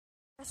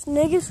That's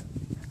niggas.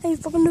 Hey,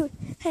 fucking do it.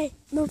 Hey,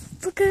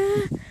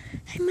 motherfucker.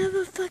 Hey,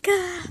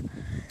 motherfucker.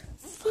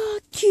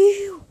 Fuck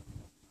you.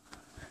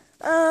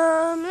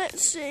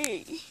 Let's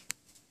see.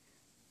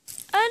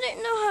 I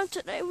didn't know how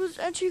today was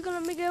actually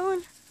gonna be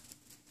going.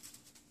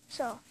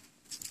 So,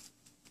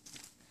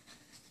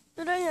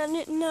 today I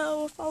didn't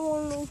know if I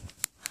wanted to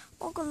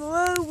walk on the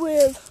road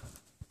with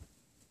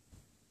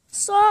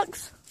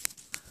socks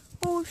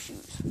or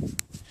shoes.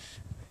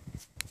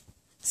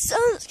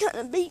 Sun's kind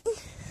of beating.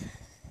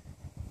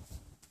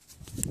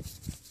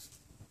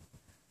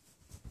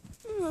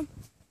 I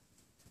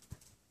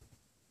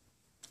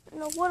don't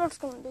know what I was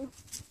gonna do.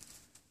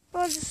 But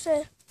I just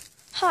said,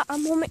 hi,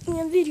 I'm gonna make me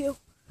a video.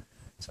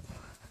 So,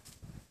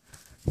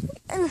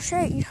 in the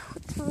shade.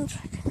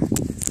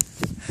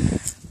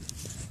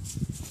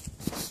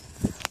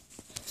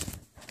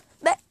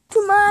 Back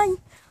to my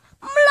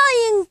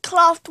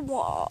Minecraft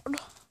world.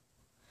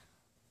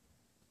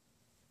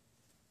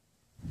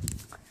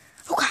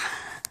 Okay.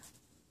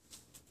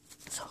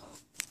 So,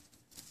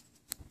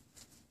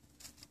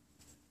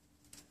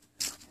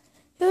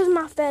 here's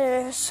my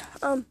feathers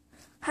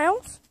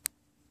house.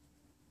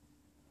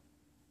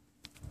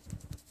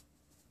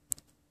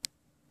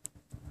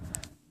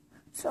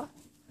 So,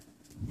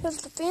 here's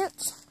the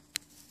fence.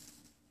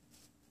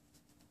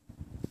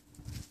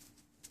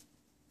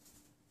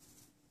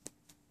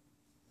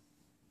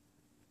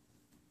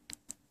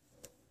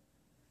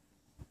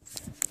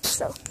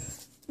 So,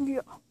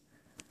 yeah.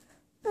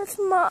 That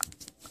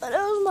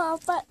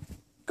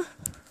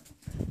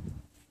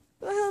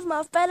was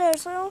my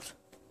feathers house.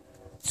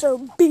 So,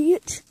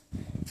 bitch.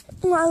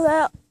 Like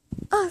that.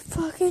 I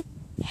fucking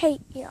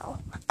hate y'all.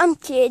 I'm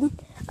kidding.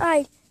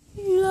 I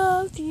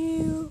love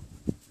you.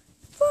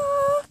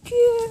 Fuck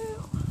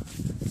you.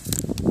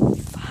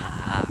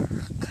 Fuck.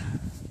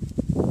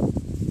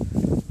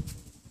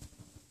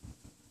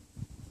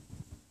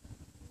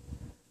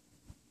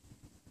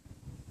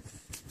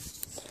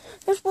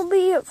 This will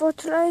be it for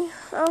today.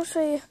 I'll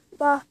see you.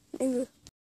 Bye.